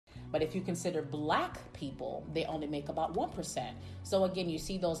But if you consider Black people, they only make about 1%. So again, you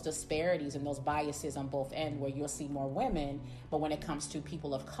see those disparities and those biases on both ends, where you'll see more women, but when it comes to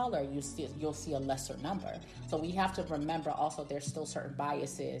people of color, you'll see a lesser number. So we have to remember also there's still certain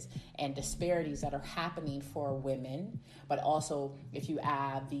biases and disparities that are happening for women, but also if you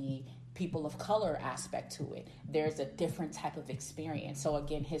add the people of color aspect to it, there's a different type of experience. So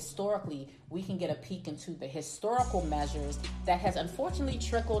again, historically, we can get a peek into the historical measures that has unfortunately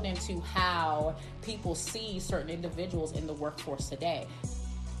trickled into how people see certain individuals in the workforce today.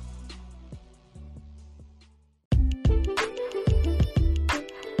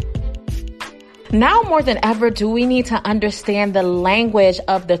 Now more than ever, do we need to understand the language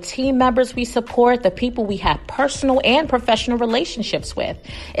of the team members we support, the people we have personal and professional relationships with.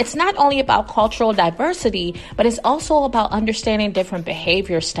 It's not only about cultural diversity, but it's also about understanding different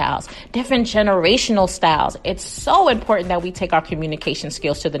behavior styles, different generational styles. It's so important that we take our communication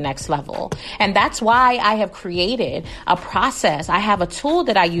skills to the next level. And that's why I have created a process. I have a tool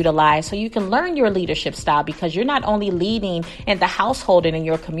that I utilize so you can learn your leadership style, because you're not only leading in the household and in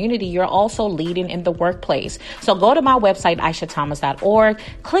your community, you're also leading in the workplace. So go to my website, aishathomas.org,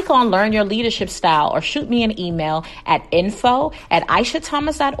 click on Learn Your Leadership Style, or shoot me an email at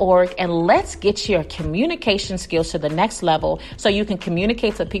info@aishathomas.org, and let's get your communication skills to the next level so you can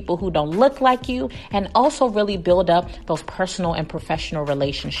communicate to people who don't look like you and also really build up those personal and professional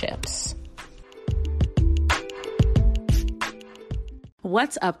relationships.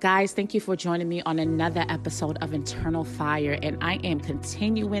 What's up, guys? Thank you for joining me on another episode of Internal Fire. And I am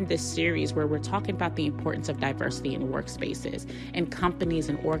continuing this series where we're talking about the importance of diversity in workspaces, in companies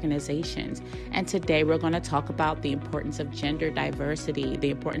and organizations. And today we're going to talk about the importance of gender diversity, the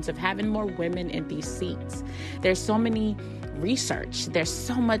importance of having more women in these seats. There's so many research, there's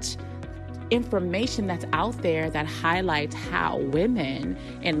so much information that's out there that highlights how women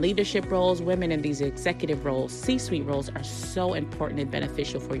in leadership roles, women in these executive roles, C-suite roles are so important and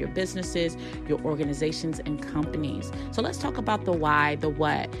beneficial for your businesses, your organizations, and companies. So let's talk about the why, the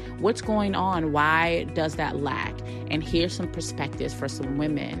what, what's going on, why does that lack? And here's some perspectives for some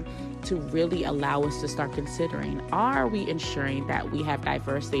women to really allow us to start considering, are we ensuring that we have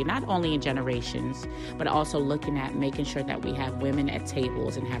diversity, not only in generations, but also looking at making sure that we have women at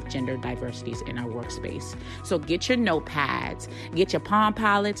tables and have gender diversities in our workspace. So get your notepads, get your Palm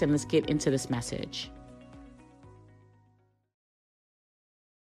Pilots, and let's get into this message.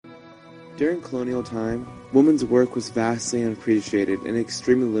 During colonial time, women's work was vastly unappreciated and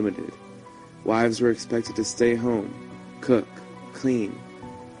extremely limited. Wives were expected to stay home, cook, clean,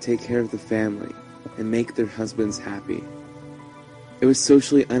 take care of the family, and make their husbands happy. It was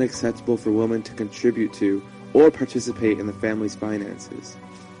socially unacceptable for women to contribute to or participate in the family's finances.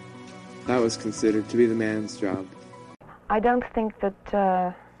 That was considered to be the man's job. I don't think that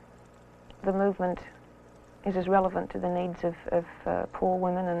the movement is as relevant to the needs of poor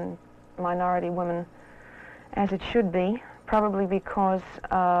women and minority women as it should be, probably because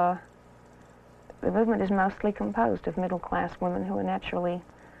the movement is mostly composed of middle-class women who are naturally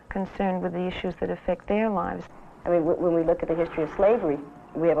concerned with the issues that affect their lives. I mean, when we look at the history of slavery,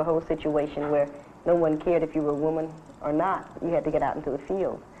 we have a whole situation where no one cared if you were a woman or not. You had to get out into the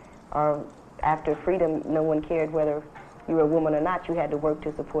field. Or after freedom, no one cared whether you were a woman or not. You had to work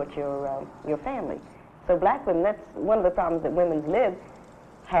to support your family. So black women, that's one of the problems that Women's Lib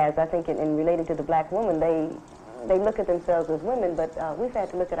has, I think, in relating to the black woman. They look at themselves as women, but we've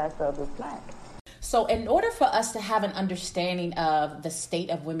had to look at ourselves as black. So in order for us to have an understanding of the state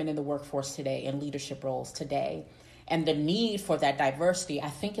of women in the workforce today and leadership roles today and the need for that diversity, I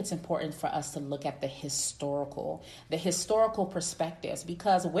think it's important for us to look at the historical perspectives,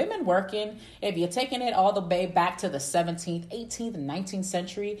 because women working, if you're taking it all the way back to the 17th, 18th, and 19th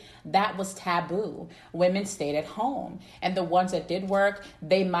century, that was taboo. Women stayed at home, and the ones that did work,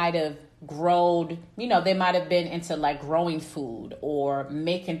 they might have they might have been into like growing food or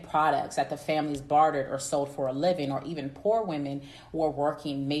making products that the families bartered or sold for a living, or even poor women were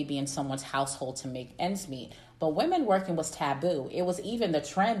working maybe in someone's household to make ends meet. But women working was taboo. It was even the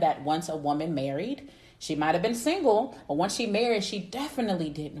trend that once a woman married, she might have been single, but once she married, she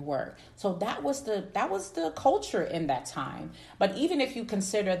definitely didn't work. So that was the culture in that time. But even if you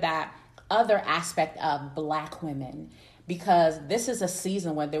consider that other aspect of black women, because this is a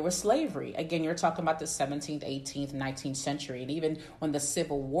season when there was slavery. Again, you're talking about the 17th, 18th, 19th century. And even when the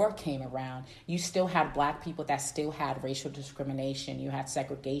Civil War came around, you still had black people that still had racial discrimination. You had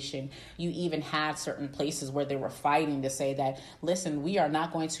segregation. You even had certain places where they were fighting to say that, listen, we are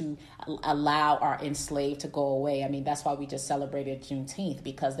not going to allow our enslaved to go away. I mean, that's why we just celebrated Juneteenth,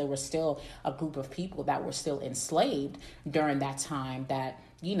 because there was still a group of people that were still enslaved during that time that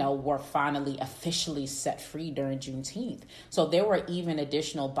were finally officially set free during Juneteenth. So there were even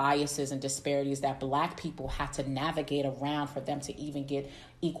additional biases and disparities that Black people had to navigate around for them to even get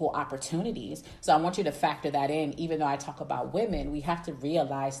equal opportunities. So I want you to factor that in. Even though I talk about women, we have to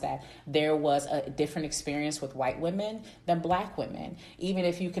realize that there was a different experience with white women than Black women. Even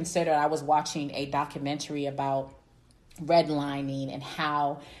if you consider, I was watching a documentary about redlining and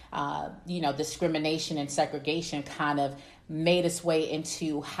how, discrimination and segregation kind of made its way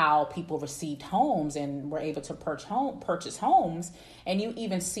into how people received homes and were able to purchase homes. And you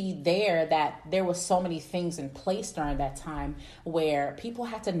even see there that there were so many things in place during that time where people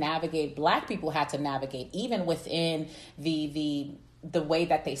had to navigate, Black people had to navigate, even within the way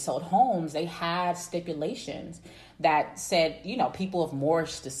that they sold homes. They had stipulations that said, people of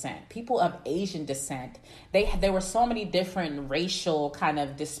Moorish descent, people of Asian descent. There were so many different racial kind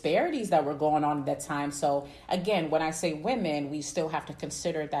of disparities that were going on at that time. So again, when I say women, we still have to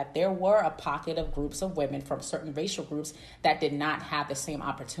consider that there were a pocket of groups of women from certain racial groups that did not have the same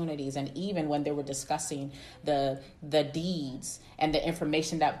opportunities. And even when they were discussing the deeds and the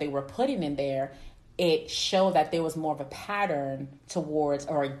information that they were putting in there, it showed that there was more of a pattern towards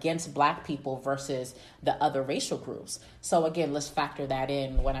or against Black people versus the other racial groups. So again, let's factor that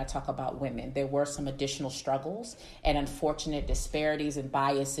in when I talk about women. There were some additional struggles and unfortunate disparities and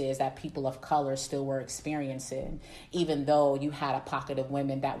biases that people of color still were experiencing, even though you had a pocket of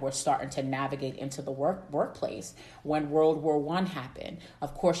women that were starting to navigate into the workplace. When World War I happened,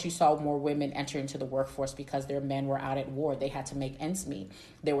 of course, you saw more women enter into the workforce because their men were out at war. They had to make ends meet.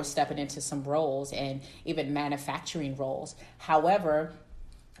 They were stepping into some roles and even manufacturing roles. However,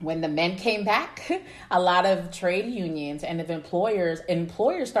 when the men came back, a lot of trade unions and of employers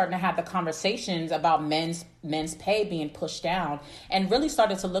starting to have the conversations about men's pay being pushed down, and really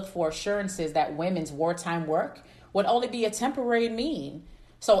started to look for assurances that women's wartime work would only be a temporary mean.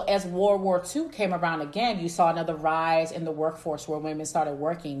 So as World War II came around again, you saw another rise in the workforce where women started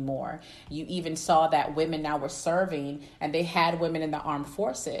working more. You even saw that women now were serving, and they had women in the armed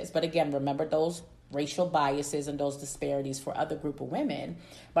forces. But again, remember those racial biases and those disparities for other group of women.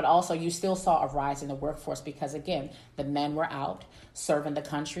 But also you still saw a rise in the workforce because, again, the men were out serving the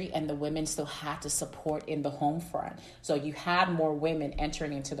country and the women still had to support in the home front. So you had more women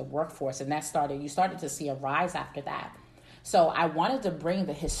entering into the workforce, and you started to see a rise after that. So I wanted to bring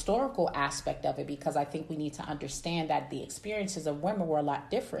the historical aspect of it because I think we need to understand that the experiences of women were a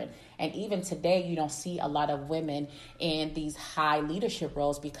lot different. And even today, you don't see a lot of women in these high leadership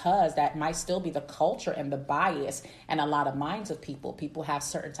roles because that might still be the culture and the bias and a lot of minds of people. People have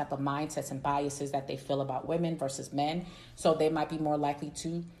certain type of mindsets and biases that they feel about women versus men. So they might be more likely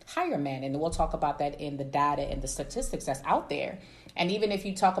to hire men. And we'll talk about that in the data and the statistics that's out there. And even if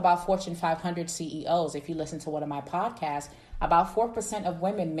you talk about Fortune 500 CEOs, if you listen to one of my podcasts, about 4% of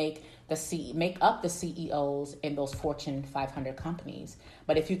women make up the CEOs in those Fortune 500 companies.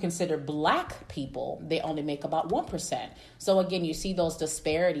 But if you consider Black people, they only make about 1%. So again, you see those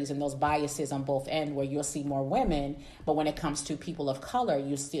disparities and those biases on both ends where you'll see more women, but when it comes to people of color,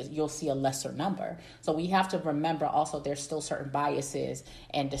 you'll see a lesser number. So we have to remember also there's still certain biases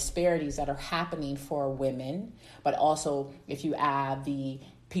and disparities that are happening for women, but also if you add the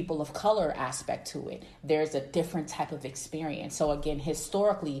people of color aspect to it, there's a different type of experience. So again,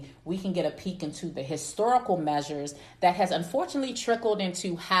 historically, we can get a peek into the historical measures that has unfortunately trickled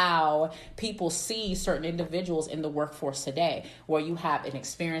into how people see certain individuals in the workforce today, where you have an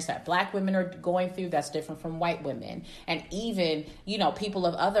experience that Black women are going through that's different from white women. And even, people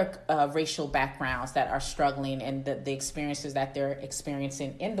of other racial backgrounds that are struggling and the experiences that they're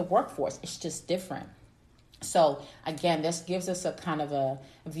experiencing in the workforce, it's just different. So again, this gives us a kind of a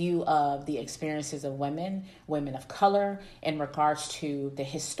view of the experiences of women of color in regards to the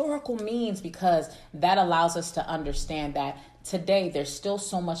historical means, because that allows us to understand that today there's still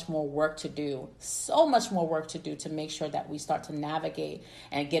so much more work to do to make sure that we start to navigate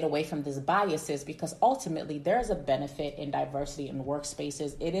and get away from these biases, because ultimately there is a benefit in diversity in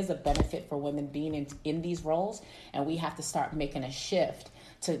workspaces. It is a benefit for women being in these roles, and we have to start making a shift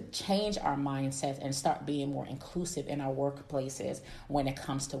to change our mindsets and start being more inclusive in our workplaces when it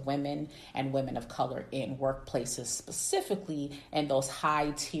comes to women and women of color in workplaces, specifically in those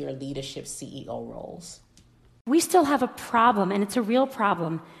high-tier leadership CEO roles. We still have a problem, and it's a real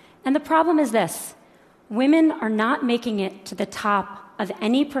problem. And the problem is this: women are not making it to the top of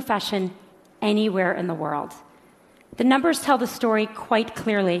any profession anywhere in the world. The numbers tell the story quite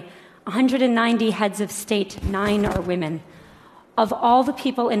clearly. 190 heads of state, 9 are women. Of all the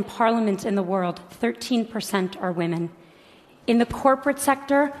people in parliament in the world, 13% are women. In the corporate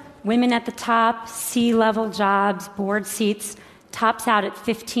sector, women at the top, C-level jobs, board seats, tops out at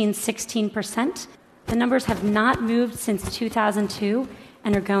 16%. The numbers have not moved since 2002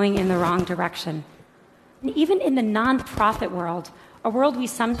 and are going in the wrong direction. And even in the nonprofit world, a world we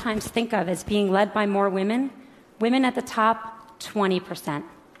sometimes think of as being led by more women, women at the top, 20%.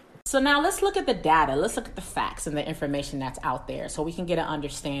 So now let's look at the data. Let's look at the facts and the information that's out there so we can get an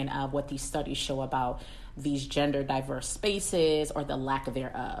understanding of what these studies show about these gender diverse spaces or the lack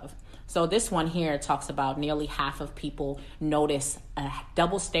thereof. So this one here talks about nearly half of people notice a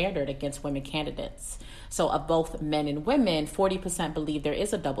double standard against women candidates. So of both men and women, 40% believe there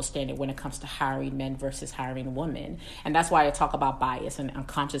is a double standard when it comes to hiring men versus hiring women. And that's why I talk about bias and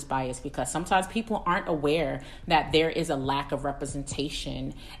unconscious bias, because sometimes people aren't aware that there is a lack of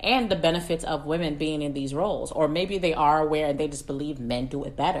representation and the benefits of women being in these roles. Or maybe they are aware and they just believe men do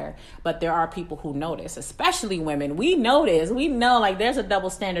it better. But there are people who notice, especially women. We know like there's a double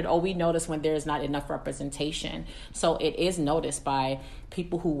standard. We notice when there is not enough representation. So it is noticed by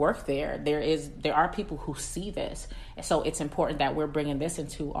people who work there. There are people who see this. So it's important that we're bringing this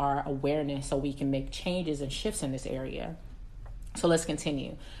into our awareness so we can make changes and shifts in this area. So let's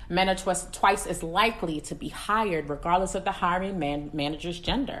continue. Men are twice as likely to be hired regardless of the hiring manager's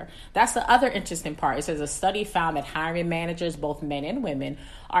gender. That's the other interesting part. It says a study found that hiring managers, both men and women,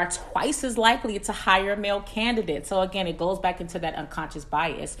 are twice as likely to hire male candidates. So again, it goes back into that unconscious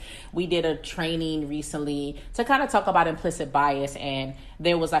bias. We did a training recently to kind of talk about implicit bias, and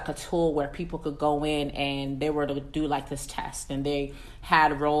there was like a tool where people could go in and they were to do like this test, and they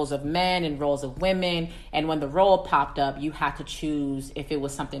had roles of men and roles of women. And when the role popped up, you had to choose if it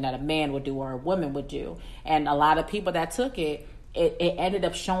was something that a man would do or a woman would do. And a lot of people that took it ended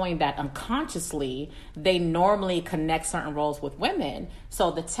up showing that unconsciously they normally connect certain roles with women. So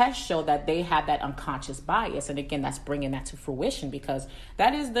the test showed that they had that unconscious bias. And again, that's bringing that to fruition, because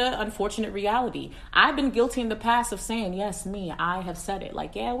that is the unfortunate reality. I've been guilty in the past of saying, yes, I have said it.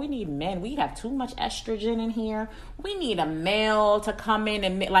 Like, yeah, we need men. We have too much estrogen in here. We need a male to come in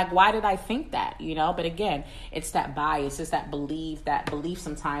and like, why did I think that? But again, it's that bias. It's that belief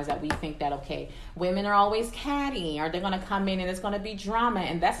sometimes that we think that, okay, women are always catty, or they're going to come in and it's going to be drama.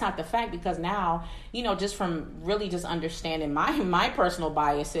 And that's not the fact, because now, just from really just understanding my personal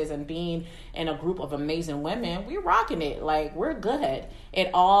biases and being in a group of amazing women, we're rocking it. Like, we're good. It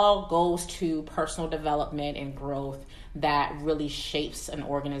all goes to personal development and growth that really shapes an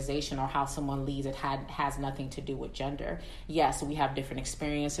organization or how someone leads. It has nothing to do with gender. Yes, we have different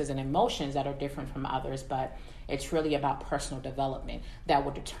experiences and emotions that are different from others, but it's really about personal development that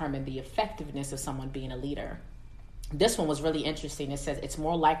will determine the effectiveness of someone being a leader. This one was really interesting. It says it's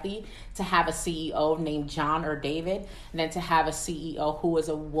more likely to have a CEO named John or David than to have a CEO who is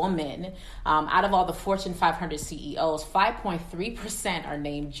a woman. Out of all the Fortune 500 CEOs, 5.3% are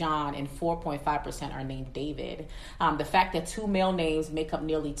named John and 4.5% are named David. The fact that two male names make up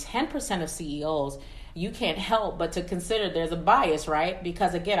nearly 10% of CEOs, you can't help but to consider there's a bias, right?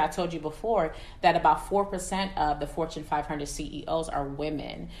 Because again, I told you before that about 4% of the Fortune 500 CEOs are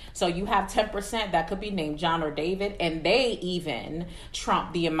women. So you have 10% that could be named John or David, and they even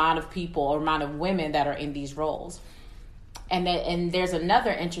trump the amount of people or amount of women that are in these roles. And there's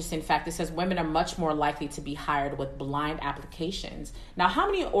another interesting fact that says women are much more likely to be hired with blind applications. Now, how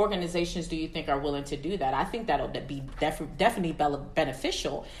many organizations do you think are willing to do that? I think that'll be definitely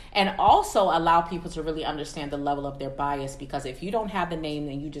beneficial, and also allow people to really understand the level of their bias, because if you don't have the name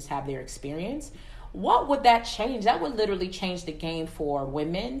and you just have their experience, what would that change? That would literally change the game for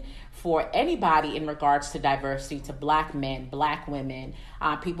women, for anybody in regards to diversity, to Black men, Black women,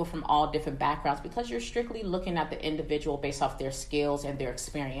 people from all different backgrounds, because you're strictly looking at the individual based off their skills and their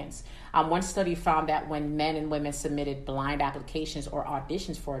experience. One study found that when men and women submitted blind applications or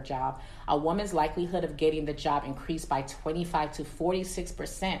auditions for a job, a woman's likelihood of getting the job increased by 25 to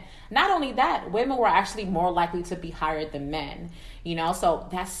 46%. Not only that, women were actually more likely to be hired than men. So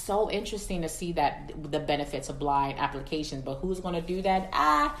that's so interesting to see that the benefits of blind applications. But who's going to do that?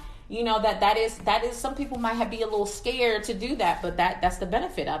 That is some people might be a little scared to do that, but that's the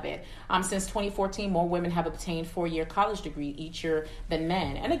benefit of it. Since 2014, more women have obtained 4-year college degree each year than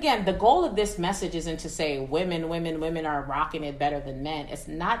men. And again, the goal of this message isn't to say women are rocking it better than men. It's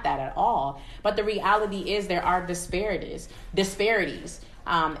not that at all. But the reality is there are disparities.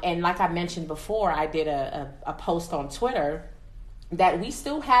 And like I mentioned before, I did a post on Twitter that we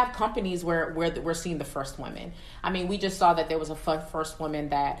still have companies where we're seeing the first women. I mean, we just saw that there was a first woman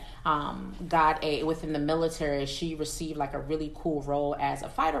that got within the military. She received like a really cool role as a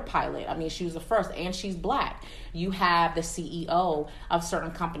fighter pilot. I mean, she was the first, and she's Black. You have the CEO of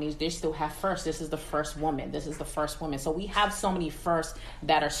certain companies. They still have first. This is the first woman. This is the first woman. So we have so many firsts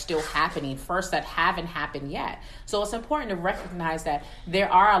that are still happening, firsts that haven't happened yet. So it's important to recognize that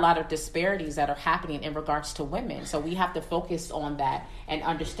there are a lot of disparities that are happening in regards to women. So we have to focus on that and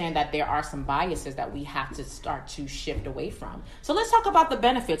understand that there are some biases that we have to start to shift away from. So let's talk about the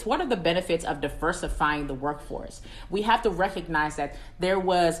benefits. What are the benefits of diversifying the workforce? We have to recognize that there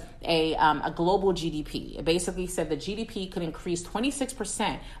was a global GDP. It basically said the GDP could increase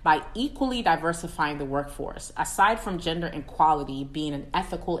 26% by equally diversifying the workforce. Aside from gender equality being an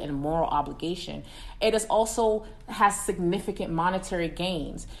ethical and moral obligation, it is also has significant monetary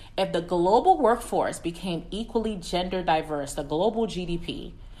gains. If the global workforce became equally gender diverse, the global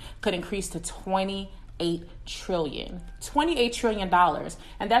GDP could increase to $28 trillion.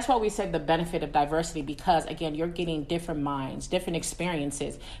 And that's why we say the benefit of diversity, because again, you're getting different minds, different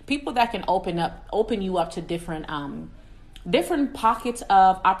experiences, people that can open you up to different pockets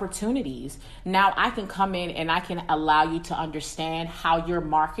of opportunities. Now I can come in and I can allow you to understand how your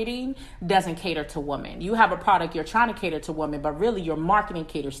marketing doesn't cater to women. You have a product, you're trying to cater to women, but really your marketing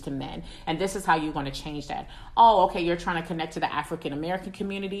caters to men. And this is how you're going to change that. Oh, okay, you're trying to connect to the African American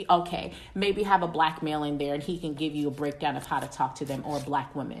community. Okay, maybe have a Black male in there and he can give you a breakdown of how to talk to them, or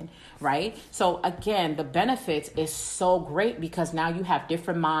Black women, right? So again, the benefits is so great because now you have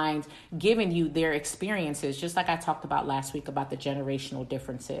different minds giving you their experiences, just like I talked about last week about the generational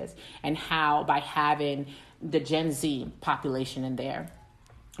differences and how by having the Gen Z population in there,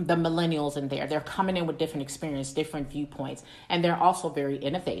 the millennials in there, they're coming in with different experience, different viewpoints, and they're also very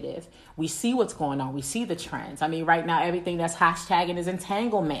innovative. We see what's going on. We see the trends. I mean, right now, everything that's hashtagging is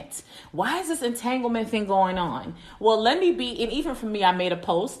entanglement. Why is this entanglement thing going on? Well, and even for me, I made a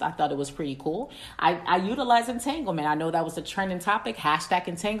post. I thought it was pretty cool. I utilize entanglement. I know that was a trending topic, hashtag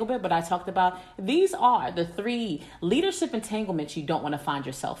entanglement, but I talked about these are the 3 leadership entanglements you don't want to find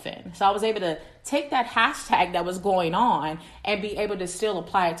yourself in. So I was able to take that hashtag that was going on and be able to still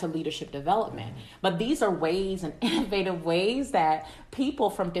apply it to leadership development. But these are ways and innovative ways that people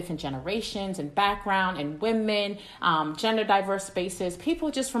from different generations and background, and women, gender diverse spaces,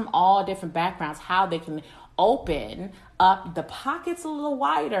 people just from all different backgrounds, how they can open up the pockets a little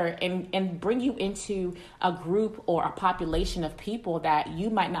wider and bring you into a group or a population of people that you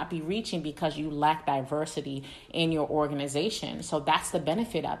might not be reaching because you lack diversity in your organization. So that's the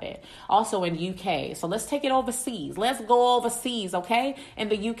benefit of it. Also in UK, so let's take it overseas. Let's go overseas, okay? In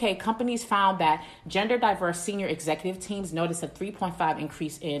the UK, companies found that gender diverse senior executive teams noticed a 3.5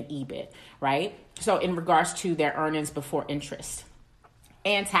 increase in EBIT, right? So in regards to their earnings before interest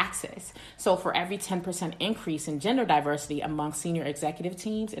and taxes. So for every 10% increase in gender diversity among senior executive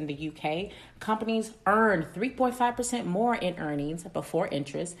teams in the UK, companies earned 3.5% more in earnings before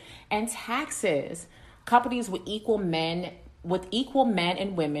interest and taxes. Companies with equal men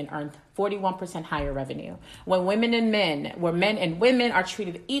and women earned 41% higher revenue. When men and women are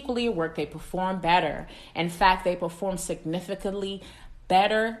treated equally at work, they perform better. In fact, they perform significantly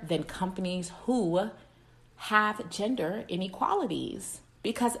better than companies who have gender inequalities.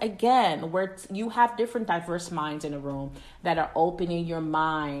 Because again, you have different diverse minds in a room that are opening your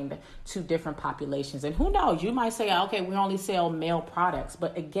mind to different populations. And who knows, you might say, okay, we only sell male products.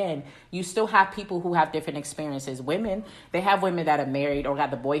 But again, you still have people who have different experiences. Women, they have women that are married or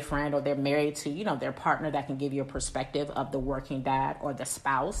got the boyfriend, or they're married to, their partner that can give you a perspective of the working dad or the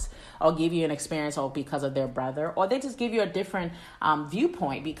spouse, or give you an experience because of their brother, or they just give you a different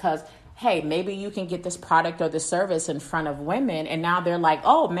viewpoint because hey, maybe you can get this product or this service in front of women. And now they're like,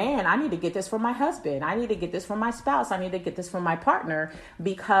 oh man, I need to get this for my husband. I need to get this for my spouse. I need to get this for my partner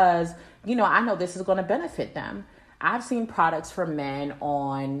because, I know this is going to benefit them. I've seen products for men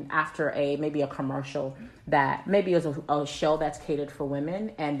after maybe a commercial that maybe is a show that's catered for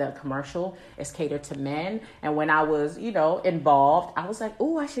women and the commercial is catered to men. And when I was, involved, I was like,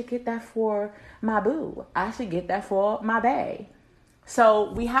 oh, I should get that for my boo. I should get that for my bae.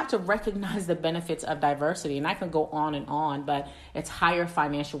 So we have to recognize the benefits of diversity, and I can go on, but it's higher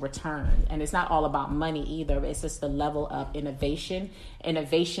financial return. And it's not all about money either. It's just the level of innovation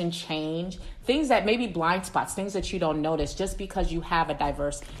change, things that maybe blind spots, things that you don't notice just because you have a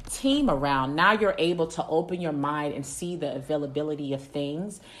diverse team around. Now you're able to open your mind and see the availability of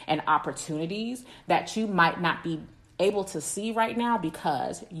things and opportunities that you might not be able to see right now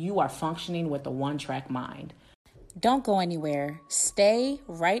because you are functioning with a one-track mind. Don't go anywhere. Stay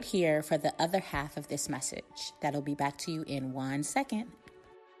right here for the other half of this message. That'll be back to you in 1 second.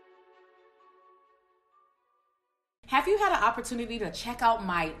 Have you had an opportunity to check out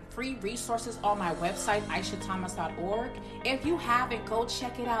my free resources on my website, aishathomas.org? If you haven't, go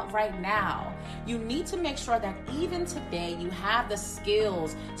check it out right now. You need to make sure that even today you have the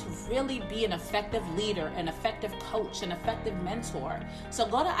skills to really be an effective leader, an effective coach, an effective mentor. So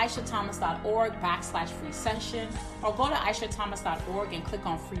go to aishathomas.org/free session, or go to aishathomas.org and click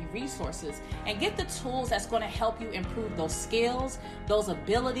on free resources and get the tools that's going to help you improve those skills, those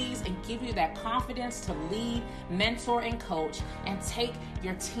abilities, and give you that confidence to lead, mentor, and coach, and take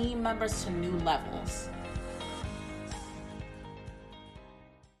your team members to new levels.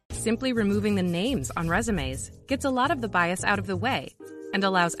 Simply removing the names on resumes gets a lot of the bias out of the way and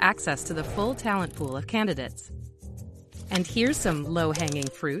allows access to the full talent pool of candidates. And here's some low-hanging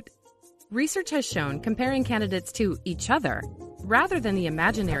fruit. Research has shown comparing candidates to each other, rather than the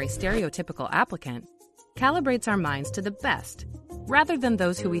imaginary stereotypical applicant, calibrates our minds to the best, rather than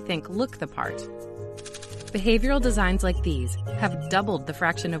those who we think look the part. Behavioral designs like these have doubled the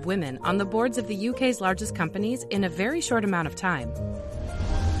fraction of women on the boards of the UK's largest companies in a very short amount of time.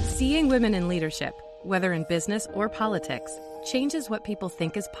 Seeing women in leadership, whether in business or politics, changes what people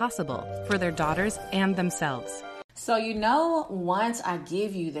think is possible for their daughters and themselves. So, once I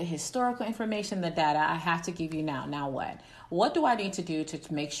give you the historical information, the data, I have to give you now. Now what? What do I need to do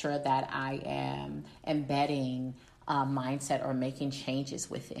to make sure that I am embedding mindset or making changes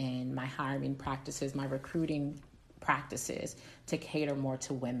within my hiring practices, my recruiting practices to cater more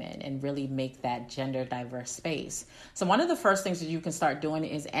to women and really make that gender diverse space? So one of the first things that you can start doing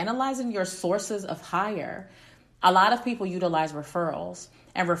is analyzing your sources of hire. A lot of people utilize referrals,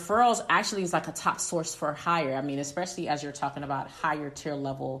 and referrals actually is like a top source for hire. I mean, especially as you're talking about higher tier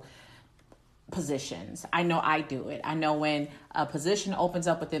level positions. I know I do it. I know when a position opens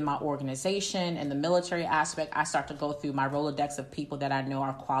up within my organization and the military aspect, I start to go through my Rolodex of people that I know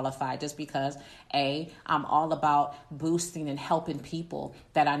are qualified, just because I'm all about boosting and helping people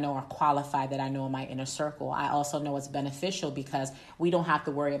that I know are qualified, that I know in my inner circle. I also know it's beneficial because we don't have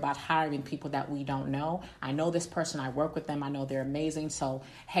to worry about hiring people that we don't know. I know this person, I work with them, I know they're amazing. So,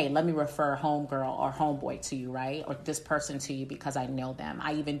 hey, let me refer homegirl or homeboy to you, right? Or this person to you because I know them.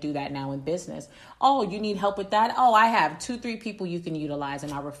 I even do that now in business. Oh, you need help with that? Oh, I have 2-3 people you can utilize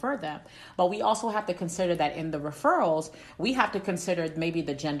and I refer them. But we also have to consider that in the referrals, we have to consider maybe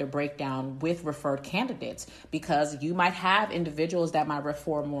the gender breakdown with referred candidates, because you might have individuals that might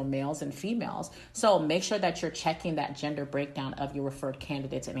refer more males than females. So make sure that you're checking that gender breakdown of your referred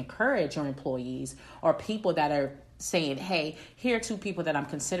candidates and encourage your employees or people that are saying, hey, here are 2 people that I'm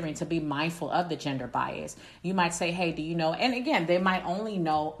considering, to be mindful of the gender bias. You might say, hey, do you know? And again, they might only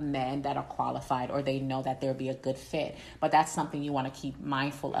know men that are qualified, or they know that there'll be a good fit. But that's something you want to keep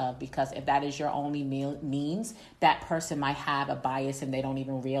mindful of, because if that is your only means, that person might have a bias and they don't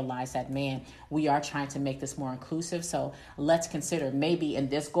even realize that, man, we are trying to make this more inclusive. So let's consider, maybe in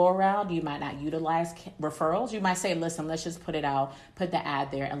this go around, you might not utilize referrals. You might say, listen, let's just put it out, put the ad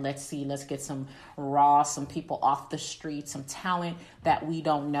there, and let's get some people off the street, some talent that we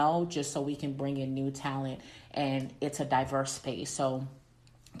don't know, just so we can bring in new talent, and it's a diverse space. So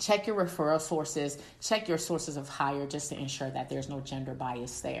check your referral sources, check your sources of hire, just to ensure that there's no gender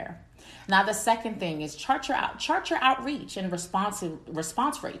bias there. Now, the second thing is chart your outreach and response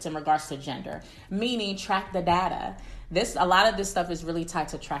rates in regards to gender, meaning track the data. A lot of this stuff is really tied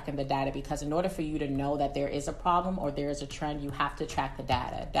to tracking the data, because in order for you to know that there is a problem or there is a trend, you have to track the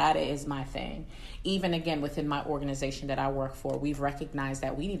data. Data is my thing. Even again, within my organization that I work for, we've recognized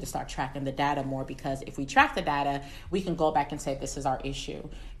that we need to start tracking the data more, because if we track the data, we can go back and say, this is our issue.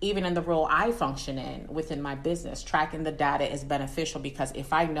 Even in the role I function in within my business, tracking the data is beneficial, because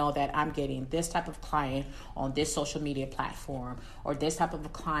if I know that I'm getting this type of client on this social media platform, or this type of a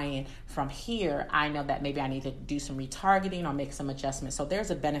client from here, I know that maybe I need to do some retargeting or make some adjustments. So there's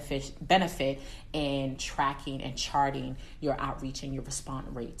a benefit in tracking and charting your outreach and your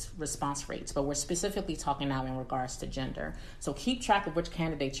response rates. But we're specifically talking now in regards to gender. So keep track of which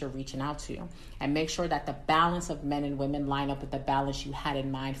candidates you're reaching out to, and make sure that the balance of men and women line up with the balance you had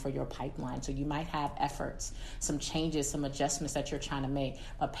in mind for your pipeline. So you might have efforts, some changes, some adjustments that you're trying to make,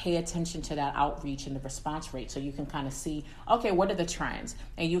 but pay attention to that outreach and the response rate, so you can kind of see, okay, what are the trends?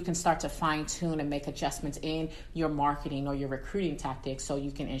 And you can start to fine tune and make adjustments in your marketing or your recruiting tactics, so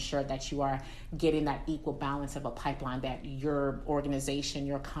you can ensure that you are getting that equal balance of a pipeline that your organization,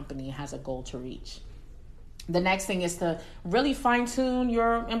 your company has a goal to reach. The next thing is to really fine tune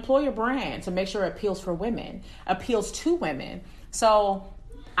your employer brand to make sure it appeals to women. So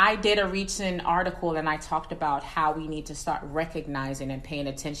I did a recent article and I talked about how we need to start recognizing and paying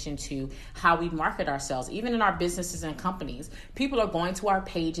attention to how we market ourselves, even in our businesses and companies. People are going to our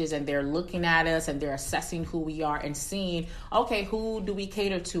pages and they're looking at us and they're assessing who we are and seeing, okay, who do we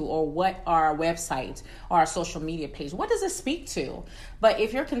cater to, or what are our websites or our social media page? What does it speak to? But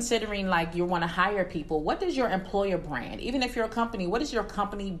if you're considering like you want to hire people, what does your employer brand, even if you're a company, what does your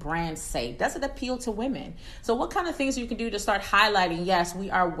company brand say? Does it appeal to women? So what kind of things you can do to start highlighting, yes, we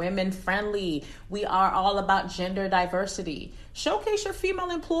are women friendly. We are all about gender diversity. Showcase your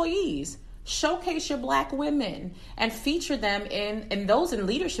female employees. Showcase your Black women and feature them in those in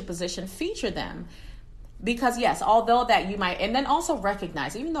leadership positions, feature them. Because yes, although that you might, and then also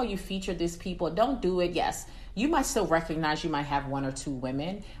recognize, even though you feature these people, don't do it, yes, you might still recognize you might have one or two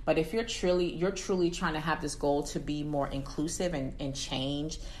women, but if you're truly trying to have this goal to be more inclusive and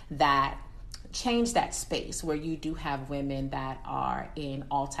change that space where you do have women that are in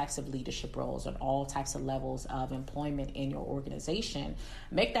all types of leadership roles and all types of levels of employment in your organization,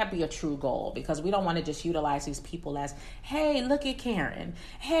 make that be a true goal, because we don't want to just utilize these people as, hey, look at Karen.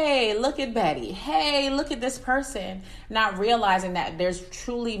 Hey, look at Betty. Hey, look at this person. Not realizing that there's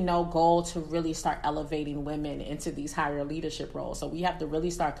truly no goal to really start elevating women into these higher leadership roles. So we have to really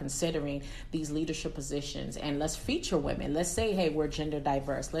start considering these leadership positions and let's feature women. Let's say, hey, we're gender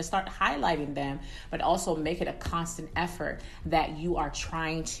diverse. Let's start highlighting them, but also make it a constant effort that you are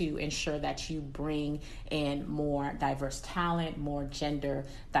trying to ensure that you bring in more diverse talent, more gender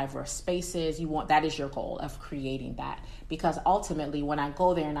diverse spaces. That is your goal of creating that. Because ultimately, when I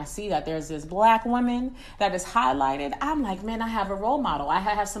go there and I see that there's this Black woman that is highlighted, I'm like, man, I have a role model. I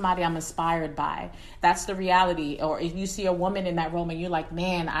have somebody I'm inspired by. That's the reality. Or if you see a woman in that role and you're like,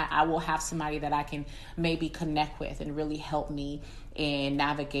 man, I will have somebody that I can maybe connect with and really help me in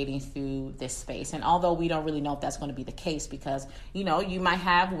navigating through this space. And although we don't really know if that's going to be the case, because, you know, you might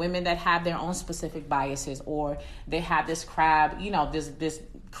have women that have their own specific biases, or they have this this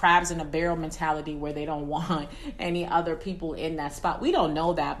crabs in a barrel mentality where they don't want any other people in that spot. We don't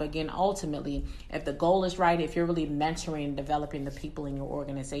know that. But again, ultimately, if the goal is right, if you're really mentoring and developing the people in your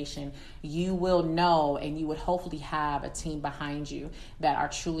organization, you will know, and you would hopefully have a team behind you that are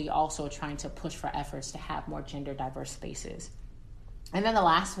truly also trying to push for efforts to have more gender diverse spaces. And then the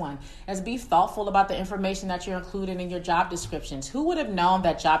last one is be thoughtful about the information that you're including in your job descriptions. Who would have known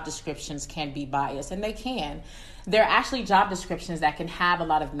that job descriptions can be biased? And they can. There are actually job descriptions that can have a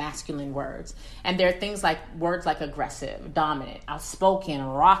lot of masculine words. And there are things like words like aggressive, dominant, outspoken,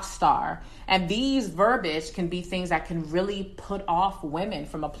 rock star. And these verbiage can be things that can really put off women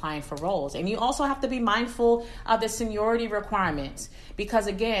from applying for roles. And you also have to be mindful of the seniority requirements. Because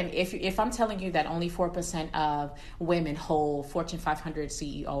again, if I'm telling you that only 4% of women hold Fortune 500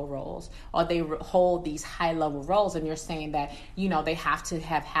 CEO roles, or they hold these high level roles, and you're saying that, you know, they have to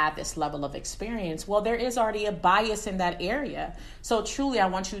have had this level of experience, well, there is already a bias in that area. So truly, I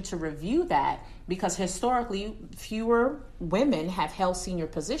want you to review that, because historically, fewer women have held senior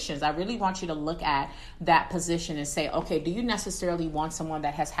positions. I really want you to look at that position and say, okay, do you necessarily want someone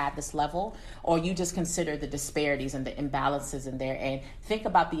that has had this level, or you just consider the disparities and the imbalances in there, and think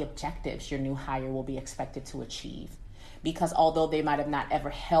about the objectives your new hire will be expected to achieve. Because although they might have not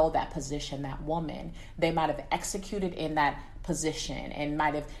ever held that position, that woman, they might have executed in that position and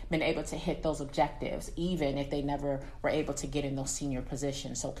might have been able to hit those objectives, even if they never were able to get in those senior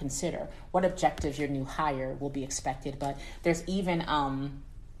positions. So consider what objectives your new hire will be expected. But there's even a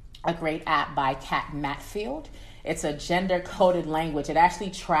great app by Kat Matfield. It's a gender-coded language. It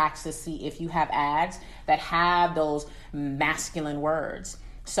actually tracks to see if you have ads that have those masculine words.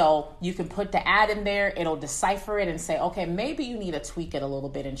 So you can put the ad in there, it'll decipher it and say, okay, maybe you need to tweak it a little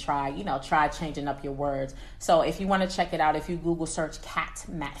bit and try changing up your words. So if you want to check it out, if you Google search Kat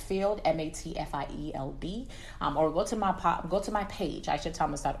Matfield, Matfield, or go to my page,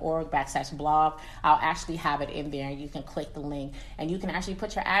 aishathomas.org/blog. I'll actually have it in there, and you can click the link and you can actually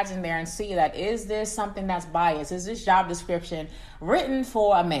put your ads in there and see that, is this something that's biased? Is this job description written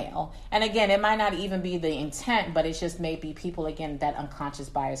for a male? And again, it might not even be the intent, but it's just maybe people, again, that unconscious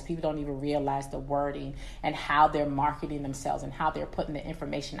bias. People don't even realize the wording and how they're marketing themselves and how they're putting the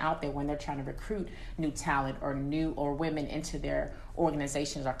information out there when they're trying to recruit new talent or women into their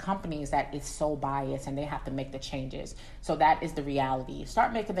organizations or companies, that it's so biased and they have to make the changes. So that is the reality.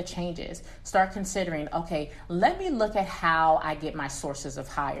 Start making the changes. Start considering, okay, let me look at how I get my sources of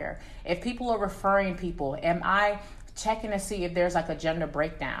hire. If people are referring people, am I checking to see if there's like a gender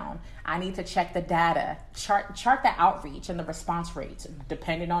breakdown? I need to check the data, chart the outreach and the response rates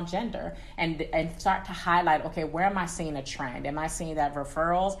depending on gender, and start to highlight, okay, where am I seeing a trend? Am I seeing that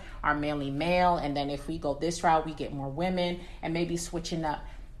referrals are mainly male, and then if we go this route, we get more women, and maybe switching up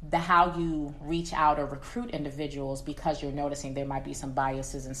how you reach out or recruit individuals because you're noticing there might be some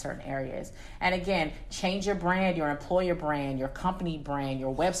biases in certain areas. And again, change your brand, your employer brand, your company brand,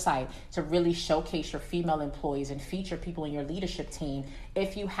 your website to really showcase your female employees and feature people in your leadership team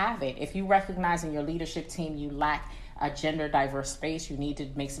if you have it. If you recognize in your leadership team you lack a gender diverse space, you need to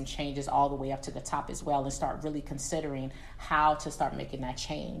make some changes all the way up to the top as well and start really considering how to start making that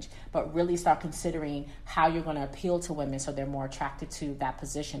change. But really start considering how you're going to appeal to women so they're more attracted to that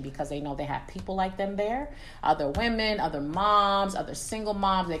position because they know they have people like them there, other women, other moms, other single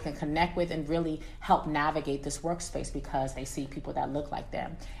moms they can connect with and really help navigate this workspace because they see people that look like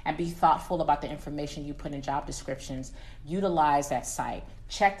them. And be thoughtful about the information you put in job descriptions. Utilize that site.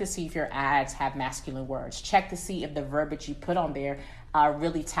 Check to see if your ads have masculine words. Check to see if the verbiage you put on there are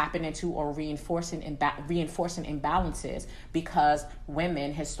really tapping into or reinforcing imbalances because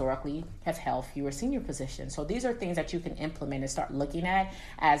women historically have held fewer senior positions. So these are things that you can implement and start looking at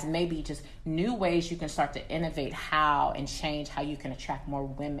as maybe just new ways you can start to innovate how and change how you can attract more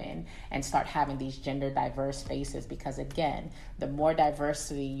women and start having these gender diverse spaces because again, the more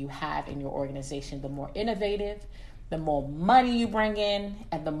diversity you have in your organization, the more innovative, the more money you bring in,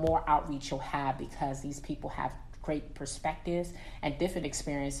 and the more outreach you'll have because these people have great perspectives and different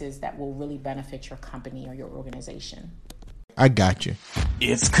experiences that will really benefit your company or your organization. I got you.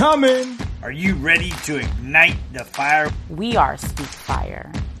 It's coming. Are you ready to ignite the fire? We are Speak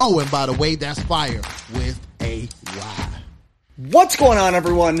Fire. Oh, and by the way, that's fire with a Y. What's going on,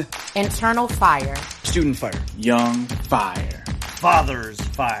 everyone? Internal fire. Student fire. Young fire. Father's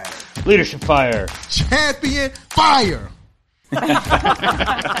fire. Leadership fire. Champion fire.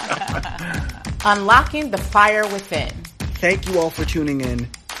 Unlocking the fire within. Thank you all for tuning in.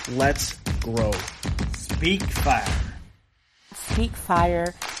 Let's grow. Speak Fire.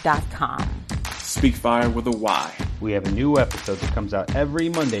 Speakfire.com. Speak Fire with a Y. We have a new episode that comes out every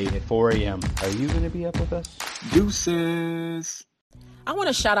Monday at 4 a.m. Are you going to be up with us? Deuces. I want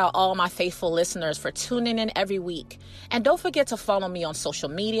to shout out all my faithful listeners for tuning in every week. And don't forget to follow me on social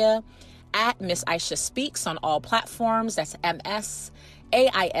media at Miss Aisha Speaks on all platforms. That's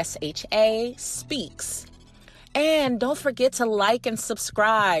MSAISHA Speaks. And don't forget to like and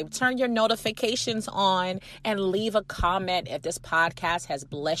subscribe. Turn your notifications on and leave a comment if this podcast has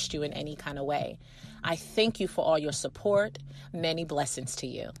blessed you in any kind of way. I thank you for all your support. Many blessings to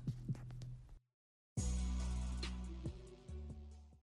you.